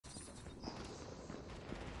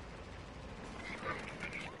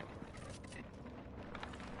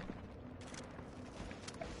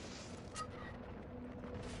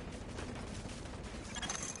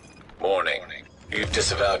have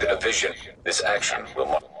disavowed a vision. This action will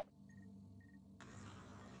mark.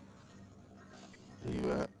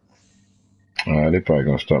 You They probably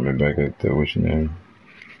gonna start me back at the what's your name?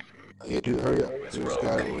 yeah, dude, hurry up. There's this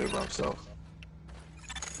guy over there by himself.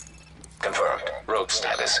 Confirmed. Rogue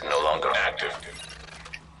status no longer active.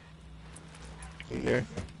 You here?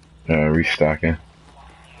 Restocking.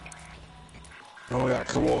 Oh my god,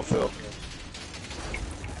 come on, Phil.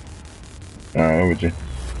 Alright, over you.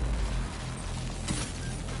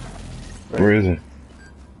 Right. Where is it?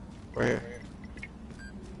 Right here.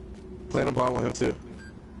 Plant a bomb on him too.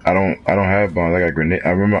 I don't have bombs. I got grenade. I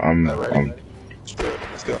remember I'm Straight.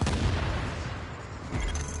 Let's go.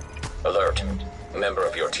 Alert. A member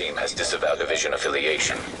of your team has disavowed a vision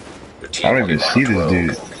affiliation. Your team I don't will be even see marked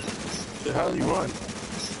this rogue. dude. Dude, how do you run?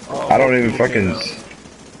 Oh, I don't even people fucking came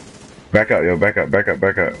out. back up, yo,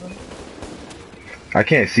 back up. I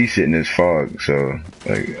can't see shit in this fog, so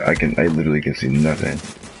like I literally can see nothing.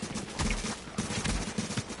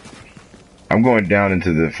 I'm going down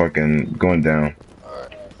into the fucking going down.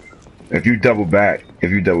 Alright. If you double back,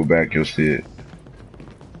 you'll see it.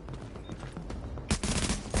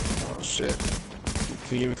 Oh shit.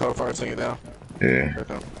 Can you give me cover fire and take it down? Yeah. Here it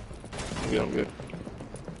comes. I'm good.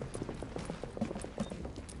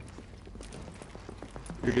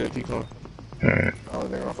 You're good, keep going. Alright. I don't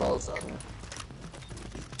think I'm gonna follow this out, man.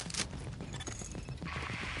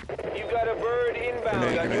 You got a bird inbound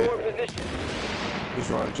on Grenade. your position.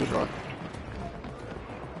 Just run.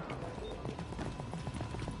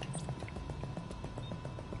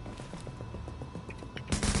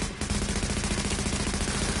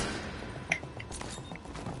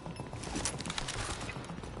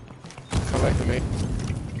 Come back to me.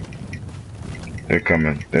 They're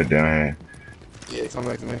coming. They're down here. Yeah, come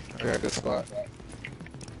back to me. I got a good spot.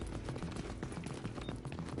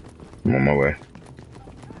 I'm on my way.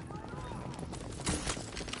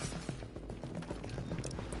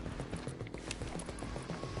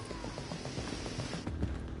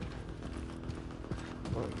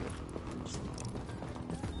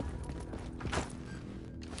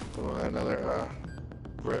 Oh, another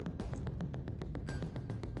grip.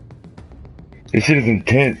 This shit is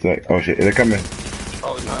intense. Like, oh shit, they're coming.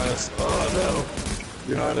 Oh, nice. Oh no.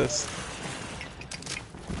 You're not us.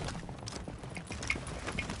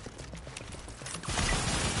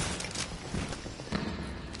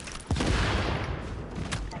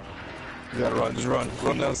 You gotta run, just run.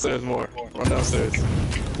 Run downstairs more. Run downstairs.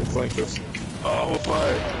 They flanked us. Oh, we're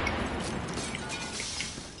fired.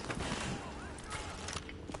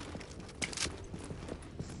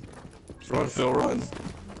 Just run, Phil, run.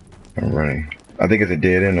 I'm running. I think it's a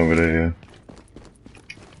dead end over there.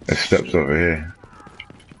 There's steps over here.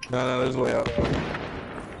 No, there's a way out.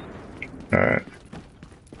 Alright.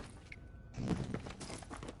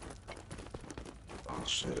 Oh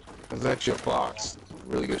shit. There's actually a box.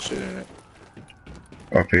 Really good shit in it.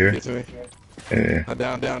 Up here? Get to me. Yeah.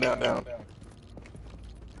 Down.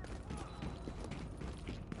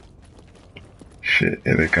 Shit,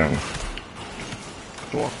 here they come.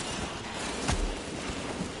 Come on.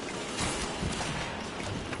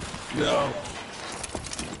 No.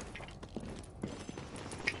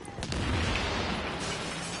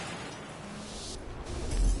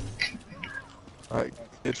 Alright,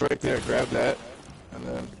 it's right there. Grab that. And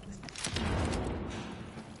then.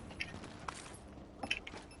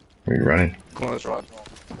 Are you running? Come on, let's run.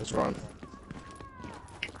 Let's run.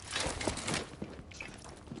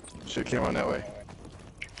 Shit can't run that way.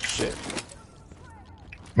 Shit.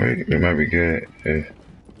 Wait, it might be good if...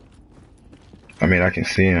 I mean, I can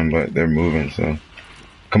see them, but they're moving, so...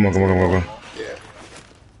 Come on. Yeah.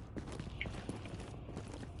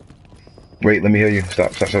 Wait, let me hear you.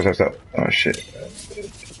 Stop. Oh, shit.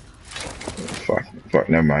 Fuck,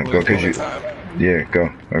 never mind. Go, cause you... Yeah, go.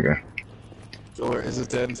 Okay. Or is it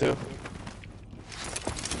dead too?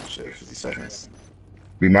 Shit, 50 seconds.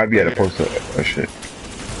 We might be at a post... Oh, shit.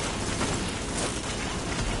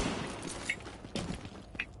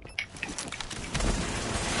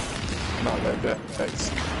 Not that bad. Thanks.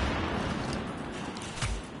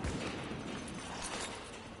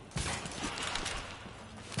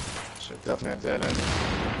 Shit, definitely a dead end.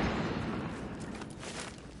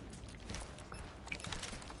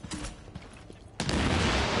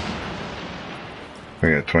 We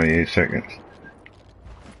got 28 seconds.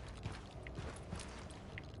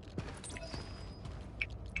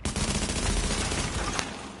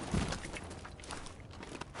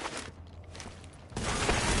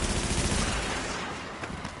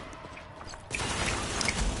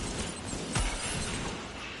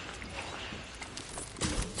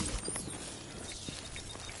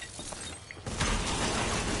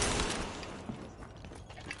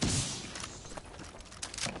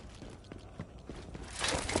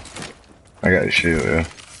 I got a shield, yeah.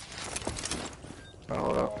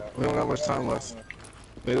 Hold up. We don't got much time left.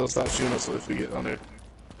 Maybe they'll stop shooting us if we get under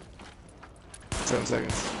 7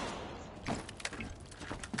 seconds.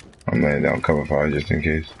 I'm laying down cover fire just in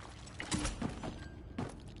case.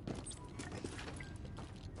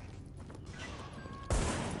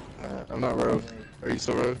 I'm not rogue. Are you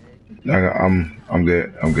still rogue? I'm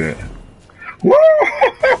good. I'm good. Whoa!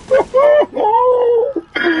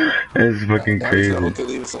 It's fucking crazy. Now to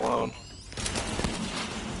leave us alone.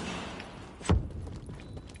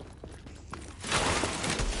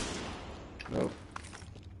 Nope.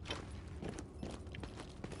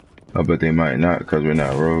 I bet they might not because we're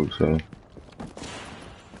not rogue, so.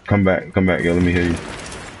 Come back, yo, let me hear you.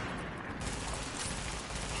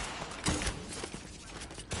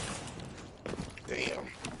 Damn.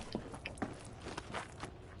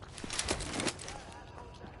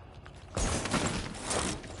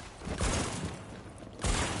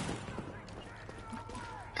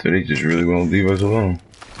 So they just really won't leave us alone.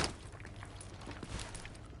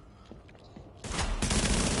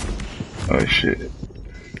 Oh shit.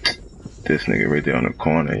 This nigga right there on the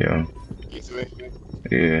corner, yo.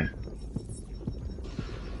 Yeah.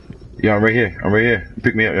 Yeah, I'm right here. I'm right here.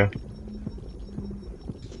 Pick me up, yo.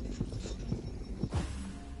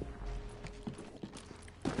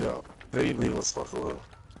 Yo, they leave us fuck alone.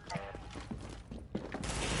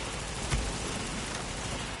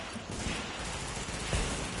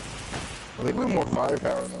 I think we have more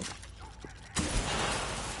firepower than them.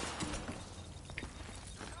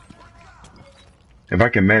 If I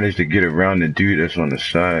can manage to get around the dude that's on the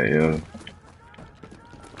side, yo.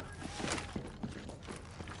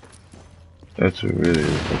 That's what really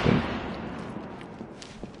is fucking.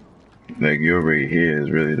 Like, you're right here is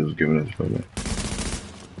really just giving us fucking.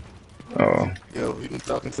 Oh. Yo, we've been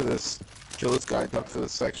talking to this. Kill this guy, talk to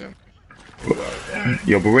this section.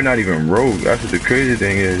 Yo, but we're not even rogue. That's what the crazy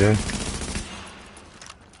thing is, yo.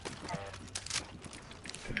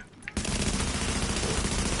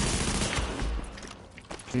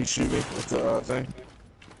 Can you shoot me with the thing?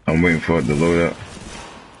 I'm waiting for it to load up.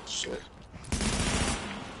 Shit.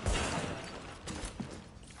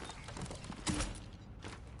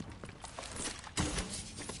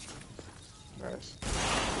 Nice.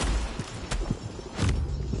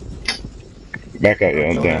 Back up, yo.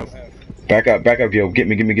 I'm down. Back up, yo. Get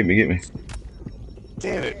me.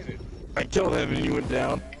 Damn it. I killed him and you went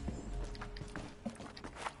down.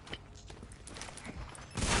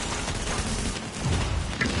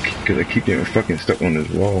 Cause I keep getting fucking stuck on this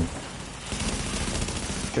wall.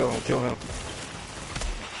 Kill him.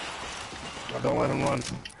 Oh, don't let him run.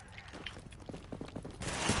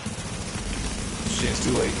 Shit, it's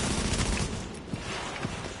too late.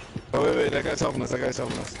 Oh, wait, that guy's helping us,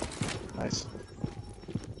 Nice.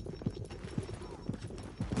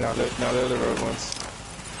 Now they're the road ones.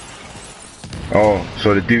 Oh,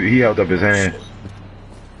 so the dude, he held up his hand.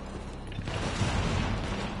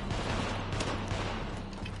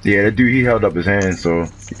 Yeah, that dude, he held up his hand, so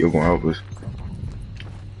you're gonna help us.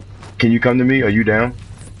 Can you come to me? Are you down?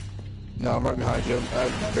 No, I'm right behind you. I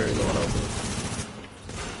have very low health.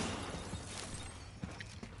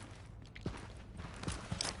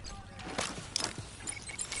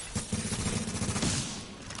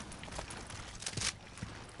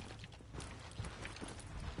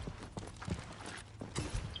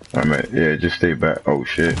 Alright, yeah, just stay back. Oh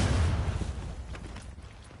shit.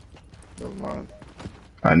 Never mind.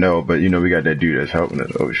 I know, but you know, we got that dude that's helping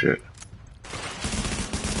us. Oh shit.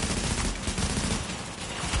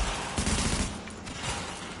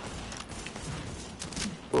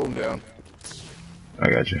 Boom down.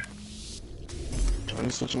 I got you. Let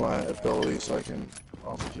me switch my ability so I can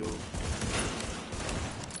also kill.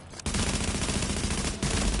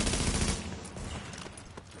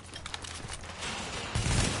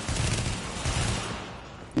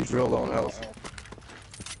 He's real low on health.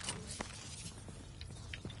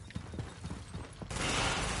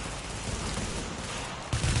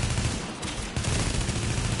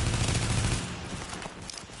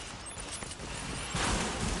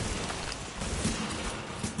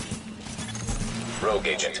 Rogue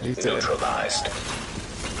agent neutralized.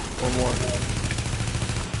 One more.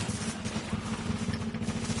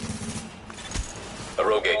 A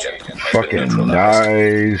rogue agent has been Fucking neutralized.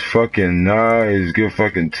 nice. Fucking nice. Good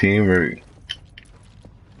fucking teamwork.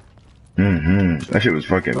 That shit was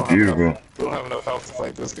fucking beautiful. We don't have enough health to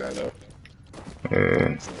fight this guy though.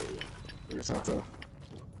 We just have to.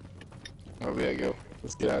 Oh, there you go.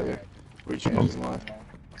 Let's get out of here. We changed his mind.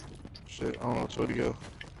 Shit, I don't know which way to go.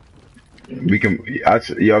 We can,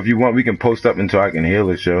 yo, if you want, we can post up until I can heal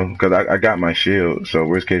it, yo. Cause I got my shield, so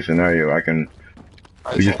worst case scenario, I can.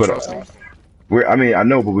 We just put up. I mean, I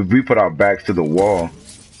know, but we put our backs to the wall.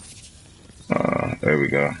 There we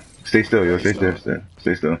go. Stay still, yo. Stay still.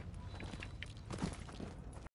 Stay still.